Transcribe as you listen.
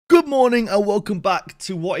Good morning and welcome back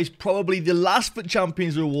to what is probably the last FUT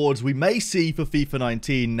Champions rewards we may see for FIFA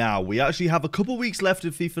 19 now. We actually have a couple weeks left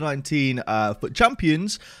of FIFA 19 FUT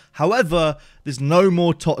Champions. However, there's no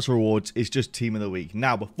more Tots rewards, it's just Team of the Week.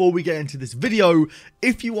 Now, before we get into this video,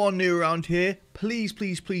 if you are new around here, please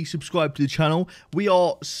subscribe to the channel.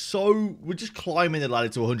 We're just climbing the ladder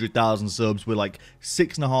to 100,000 subs. We're like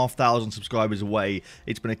 6,500 subscribers away.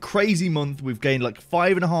 It's been a crazy month. We've gained like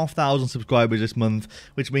 5,500 subscribers this month,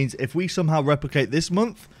 which means if we somehow replicate this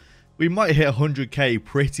month, we might hit 100k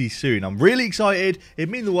pretty soon. I'm really excited. It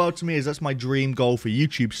means the world to me, as that's my dream goal for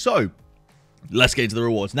YouTube. So let's get into the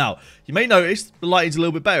rewards. Now, you may notice the lighting's a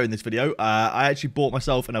little bit better in this video. I actually bought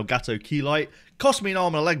myself an Elgato key light. Cost me an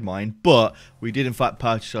arm and a leg, mine, but we did in fact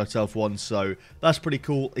purchase ourselves one, so that's pretty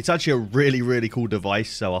cool. It's actually a really cool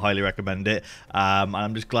device, so I highly recommend it. And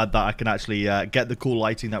I'm just glad that I can actually get the cool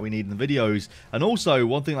lighting that we need in the videos. And also,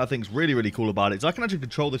 one thing that I think is really cool about it is I can actually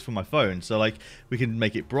control this from my phone. So like, we can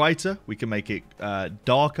make it brighter, we can make it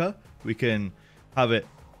darker, we can have it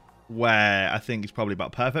where I think it's probably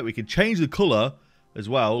about perfect. We can change the color as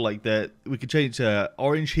well, like we could change it to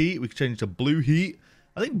orange heat, we could change it to blue heat.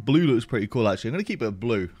 I think blue looks pretty cool, actually. I'm going to keep it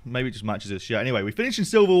blue. Maybe it just matches this shirt. Anyway, we finished in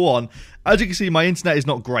Silver 1. As you can see, my internet is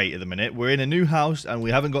not great at the minute. We're in a new house, and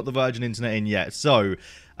we haven't got the Virgin internet in yet. So,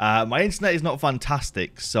 my internet is not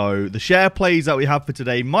fantastic. So, the share plays that we have for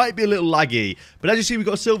today might be a little laggy. But as you see, we've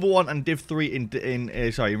got Silver 1 and Div 3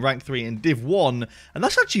 in Rank 3 in Div 1. And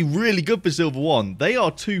that's actually really good for Silver 1. They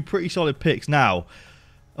are two pretty solid picks now.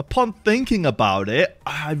 Upon thinking about it,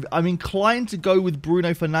 I'm inclined to go with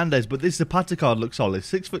Bruno Fernandes, but this Zapata card looks solid.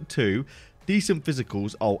 6'2", decent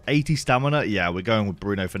physicals. Oh, 80 stamina. Yeah, we're going with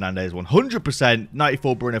Bruno Fernandes 100%.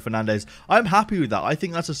 94 Bruno Fernandes. I'm happy with that. I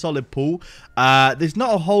think that's a solid pull. There's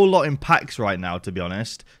not a whole lot in packs right now, to be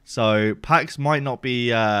honest. So packs might not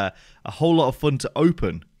be a whole lot of fun to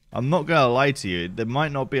open. I'm not going to lie to you. There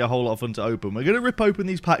might not be a whole lot of fun to open. We're going to rip open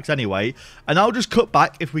these packs anyway. And I'll just cut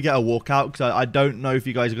back if we get a walkout. Because I don't know if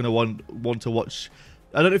you guys are going to want to watch.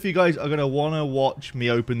 I don't know if you guys are going to want to watch me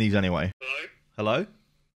open these anyway. Hello? Hello?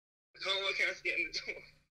 I can't work out how to get in the door.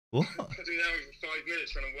 What? I've been there for 5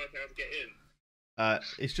 minutes trying to work out how to get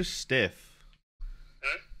in. It's just stiff.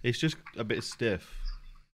 Huh? It's just a bit stiff.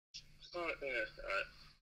 Alright,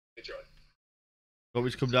 good try. Want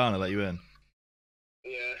me to come down and let you in?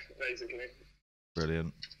 Yeah, basically.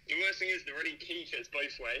 Brilliant. The worst thing is the running key fits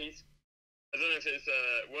both ways. I don't know if it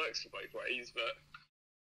works for both ways, but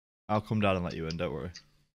I'll come down and let you in, don't worry.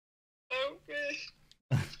 oh,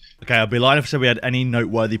 yeah. Okay, I'll be lying if I said we had any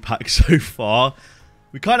noteworthy packs so far.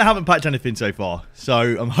 We kind of haven't packed anything so far. So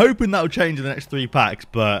I'm hoping that'll change in the next 3 packs,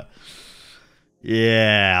 but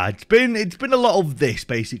yeah, it's been a lot of this,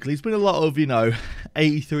 basically. It's been a lot of, you know,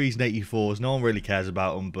 83s and 84s. No one really cares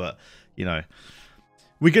about them, but, you know,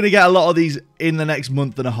 we're going to get a lot of these in the next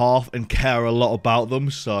month and a half and care a lot about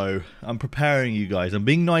them. So I'm preparing you guys. I'm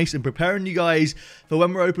being nice and preparing you guys for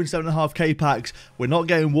when we're open 7.5k packs. We're not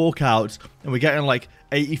getting walkouts and we're getting like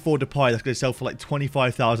 84 Depay that's going to sell for like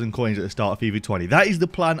 25,000 coins at the start of FIFA 20. That is the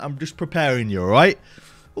plan. I'm just preparing you, alright?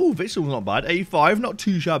 Oh, Vitzel's not bad. 85, not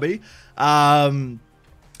too shabby. But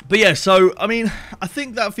yeah, so, I mean, I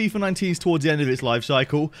think that FIFA 19 is towards the end of its life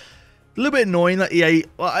cycle. A little bit annoying that EA,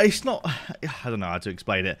 well, it's not, I don't know how to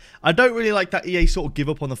explain it. I don't really like that EA sort of give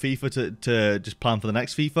up on the FIFA to just plan for the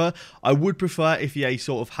next FIFA. I would prefer if EA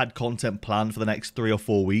sort of had content planned for the next 3 or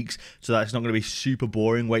 4 weeks, so that it's not going to be super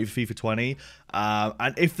boring waiting for FIFA 20.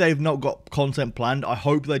 And if they've not got content planned, I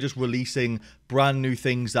hope they're just releasing brand new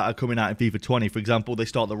things that are coming out in FIFA 20. For example, they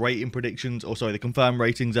start the rating predictions, or sorry, they confirm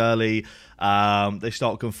ratings early. They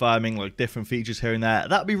start confirming like different features here and there.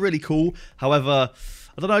 That'd be really cool. However,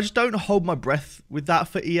 I don't know, I just don't hold my breath with that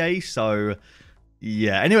for EA, so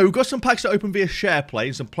yeah. Anyway, we've got some packs to open via share play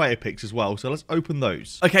and some player picks as well, so let's open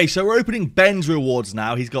those. Okay, so we're opening Ben's rewards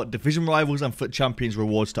now. He's got Division Rivals and FUT Champions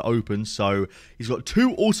rewards to open, so he's got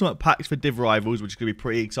 2 Ultimate packs for Div Rivals, which is going to be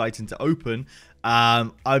pretty exciting to open.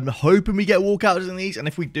 I'm hoping we get walkouts in these, and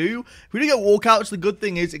if we do get walkouts, the good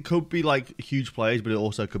thing is it could be like huge players, but it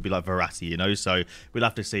also could be like Verratti, you know, so we'll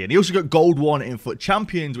have to see. And he also got Gold 1 in FUT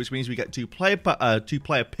Champions, which means we get 2 player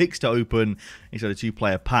picks to open instead of 2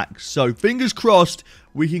 player packs. So fingers crossed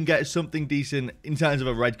we can get something decent in terms of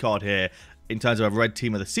a red card here, in terms of a red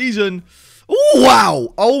team of the season. Oh,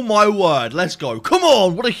 wow! Oh my word, let's go. Come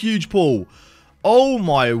on, what a huge pull. Oh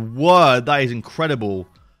my word, that is incredible.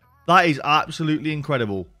 That is absolutely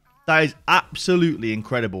incredible. That is absolutely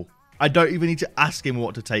incredible. I don't even need to ask him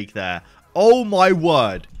what to take there. Oh my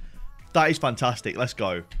word. That is fantastic. Let's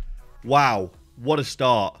go. Wow. What a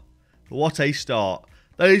start. What a start.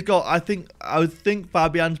 Then he's got, I would think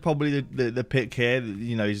Fabian's probably the pick here.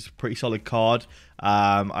 You know, he's a pretty solid card.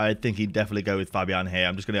 I think he'd definitely go with Fabian here.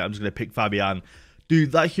 I'm just gonna pick Fabian.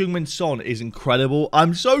 Dude, that Heung-min Son is incredible.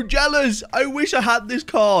 I'm so jealous. I wish I had this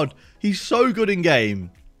card. He's so good in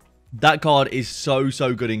game. That card is so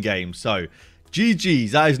good in game. So,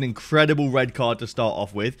 GG's. That is an incredible red card to start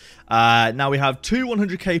off with. Now we have 2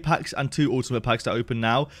 100k packs and 2 ultimate packs to open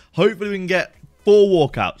now. Hopefully we can get 4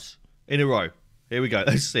 walkouts in a row. Here we go.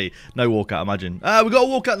 Let's see. No walkout, imagine. We got a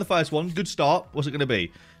walkout in the first one. Good start. What's it going to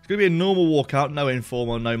be? It's going to be a normal walkout. No inform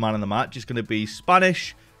or no man in the match. It's going to be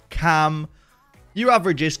Spanish, Cam. Your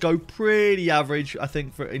average Isco. Pretty average, I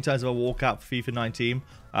think, in terms of a walkout for FIFA 19.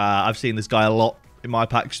 I've seen this guy a lot in my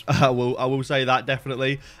packs. I will say that,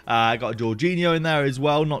 definitely. I got a Jorginho in there as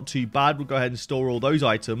well. Not too bad. We'll go ahead and store all those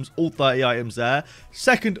items. All 30 items there.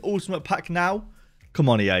 Second ultimate pack now. Come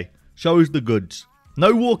on, EA. Show us the goods.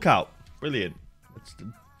 No walkout. Brilliant.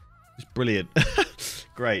 It's brilliant.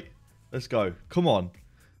 Great. Let's go. Come on.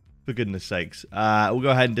 For goodness sakes. We'll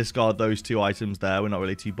go ahead and discard those 2 items there. We're not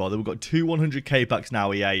really too bothered. We've got 2 100k packs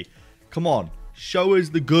now, EA. Come on. Show us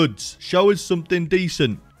the goods. Show us something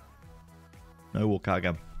decent. No walkout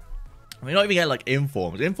again. We're not even getting like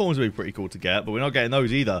informs. Informs would be pretty cool to get, but we're not getting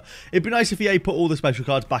those either. It'd be nice if EA put all the special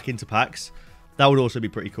cards back into packs. That would also be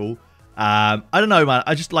pretty cool. I don't know, man.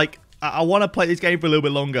 I just like... I want to play this game for a little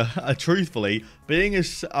bit longer, truthfully. Being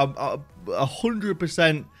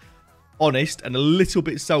 100% honest and a little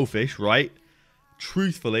bit selfish, right?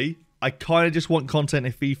 Truthfully, I kind of just want content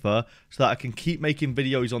in FIFA so that I can keep making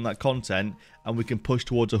videos on that content and we can push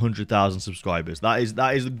towards 100,000 subscribers. That is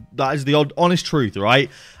the honest truth, right?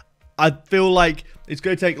 I feel like it's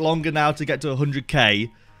going to take longer now to get to 100k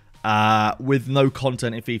with no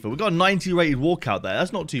content in FIFA. We've got a 90 rated walkout there.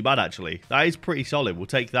 That's not too bad, actually. That is pretty solid. We'll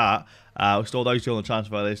take that. We'll store those 2 on the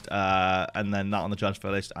transfer list, and then that on the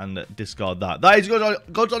transfer list, and discard that. That is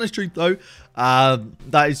God's honest truth, though.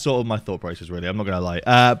 That is sort of my thought process, really. I'm not going to lie.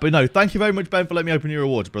 But no, thank you very much, Ben, for letting me open your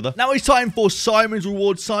rewards, brother. Now it's time for Simon's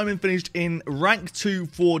rewards. Simon finished in rank 2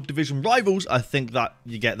 for Division Rivals. I think that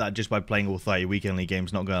you get that just by playing all 30 weekend league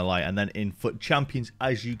games, not going to lie. And then in Foot Champions,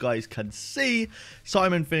 as you guys can see,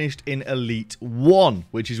 Simon finished in Elite 1,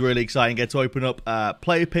 which is really exciting. Get to open up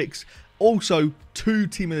player picks. Also, 2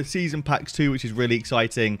 Team of the Season packs too, which is really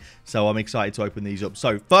exciting. So I'm excited to open these up.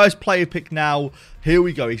 So first player pick now. Here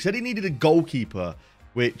we go. He said he needed a goalkeeper,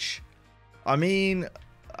 which, I mean,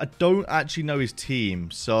 I don't actually know his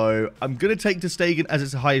team. So I'm going to take Ter Stegen as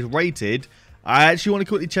it's the highest rated. I actually want to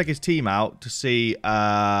quickly check his team out to see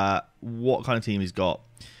what kind of team he's got.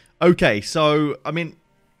 Okay, so, I mean,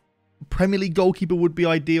 Premier League goalkeeper would be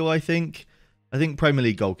ideal, I think. I think Premier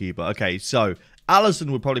League goalkeeper. Okay, so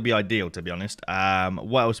Allison would probably be ideal, to be honest.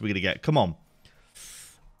 What else are we going to get? Come on.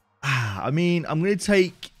 I mean, I'm going to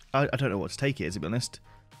take... I don't know what to take here, to be honest.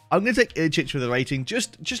 I'm going to take Itshaber for the rating,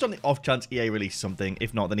 just on the off chance EA release something.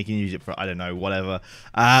 If not, then he can use it for, I don't know, whatever.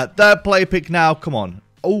 Third player pick now. Come on.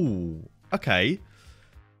 Oh, okay.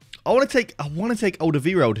 I want to take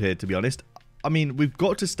Alderweireld here, to be honest. I mean, we've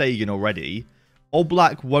got Ter Stegen already.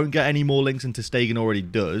 Oblak won't get any more links than Ter Stegen already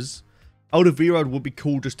does. Alderweireld would be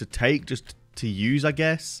cool just to take, just to use, I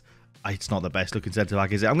guess. It's not the best looking centre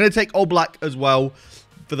back, is it? I'm going to take Oblak as well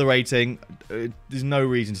for the rating. There's no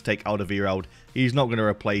reason to take Alderweireld. He's not going to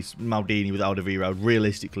replace Maldini with Alderweireld,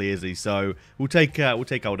 realistically, is he? So we'll take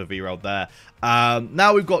Alderweireld there.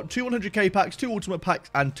 Now we've got 200k packs, 2 ultimate packs,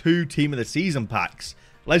 and 2 Team of the Season packs.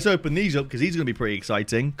 Let's open these up because these are going to be pretty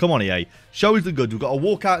exciting. Come on, EA. Show us the goods. We've got a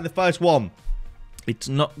walkout in the first one. It's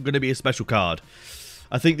not going to be a special card.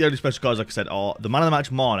 I think the only special cards, like I said, are the Man of the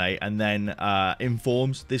Match, Mane, and then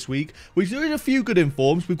Informs this week. Which there is a few good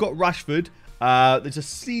Informs. We've got Rashford. There's a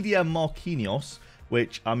CDM Marquinhos,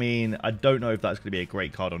 which, I mean, I don't know if that's going to be a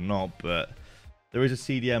great card or not, but there is a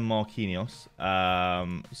CDM Marquinhos.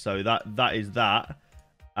 So that is that.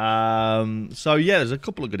 So, yeah, there's a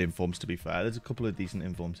couple of good Informs, to be fair. There's a couple of decent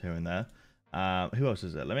Informs here and there. Who else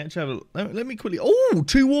is there? Let me actually have a... Let me quickly... Oh,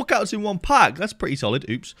 2 walkouts in 1 pack. That's pretty solid.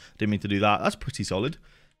 Oops. Didn't mean to do that. That's pretty solid.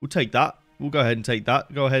 We'll take that. We'll go ahead and take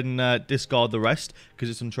that. Go ahead and discard the rest because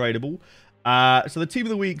it's untradeable. So the team of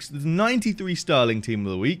the week... There's 93 Sterling team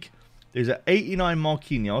of the week. There's an 89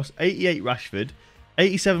 Marquinhos, 88 Rashford,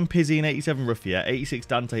 87 Pizzi and 87 Ruffia, 86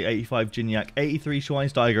 Dante, 85 Gignac, 83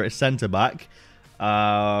 Schweinsteiger at centre-back.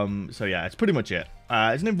 So yeah, it's pretty much it.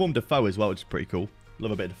 It's an informed Defoe as well, which is pretty cool.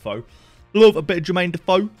 Love a bit of Defoe. Love a bit of Jermaine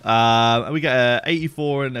Defoe. And we get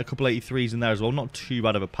 84 and a couple 83s in there as well. Not too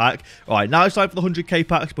bad of a pack. All right, now it's time for the 100k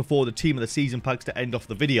packs before the Team of the Season packs to end off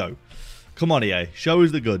the video. Come on, EA. Show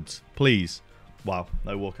us the goods, please. Wow,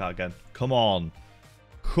 no walkout again. Come on.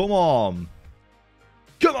 Come on.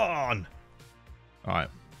 Come on! Alright.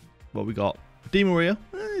 What we got? Di Maria.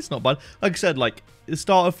 It's not bad. Like I said, like, the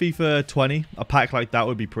start of FIFA 20, a pack like that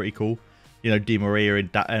would be pretty cool. You know, Di Maria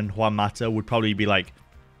and Juan Mata would probably be like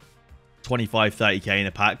 25, 30k in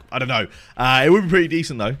a pack. I don't know. It would be pretty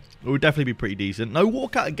decent, though. It would definitely be pretty decent. No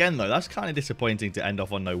walkout again, though. That's kind of disappointing to end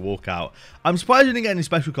off on no walkout. I'm surprised you didn't get any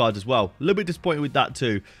special cards as well. A little bit disappointed with that,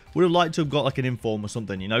 too. Would have liked to have got, like, an inform or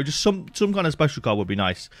something, you know? Just some kind of special card would be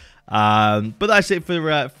nice. But that's it for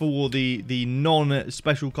the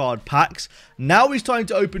non-special card packs. Now it's time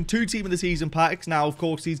to open 2 Team of the Season packs. Now, of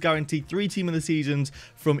course, he's guaranteed 3 Team of the Seasons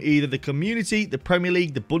from either the Community, the Premier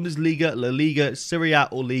League, the Bundesliga, La Liga, Serie A,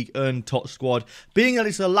 or League Earn Tots squad. Being that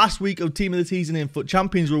it's the last week of Team of the Season in Foot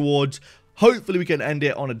Champions rewards, hopefully we can end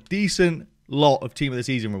it on a decent lot of Team of the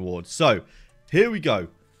Season rewards. So, here we go.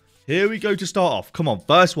 Here we go to start off. Come on,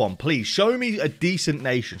 first one, please. Show me a decent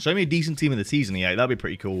nation. Show me a decent Team of the Season here. That'd be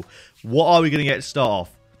pretty cool. What are we going to get to start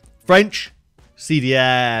off? French?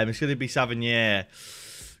 CDM. It's going to be Savigny.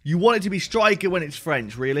 You want it to be striker when it's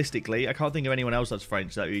French, realistically. I can't think of anyone else that's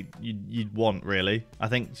French that you'd want, really. I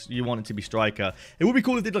think you want it to be striker. It would be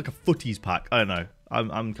cool if they did like a footies pack. I don't know.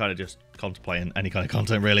 I'm kind of just contemplating any kind of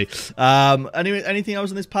content, really. Anyway, anything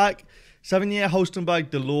else in this pack? Savigny,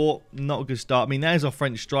 Holstenberg, Delort, not a good start. I mean, there's our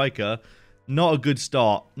French striker. Not a good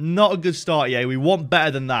start. Not a good start, yeah. We want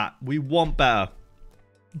better than that. We want better.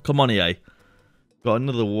 Come on, EA. Got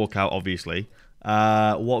another walkout, obviously. What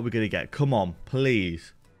are we going to get? Come on,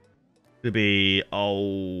 please. To be...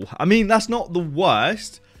 Oh... I mean, that's not the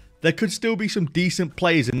worst. There could still be some decent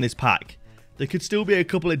players in this pack. There could still be a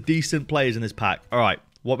couple of decent players in this pack. All right,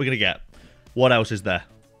 what are we going to get? What else is there?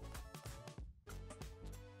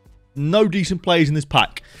 No decent players in this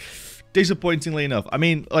pack. Disappointingly enough. I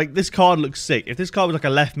mean, like, this card looks sick. If this card was like a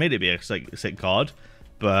left mid, it'd be a sick card.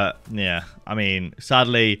 But, yeah. I mean,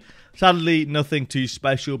 sadly, nothing too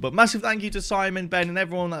special. But massive thank you to Simon, Ben, and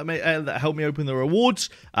everyone that helped me open the rewards.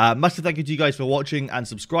 Massive thank you to you guys for watching and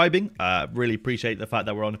subscribing. Really appreciate the fact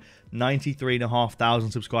that we're on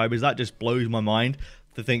 93,500 subscribers. That just blows my mind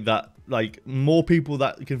to think that, like, more people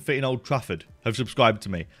that can fit in Old Trafford have subscribed to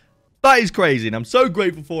me. That is crazy, and I'm so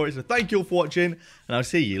grateful for it. So thank you all for watching, and I'll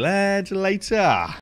see you later.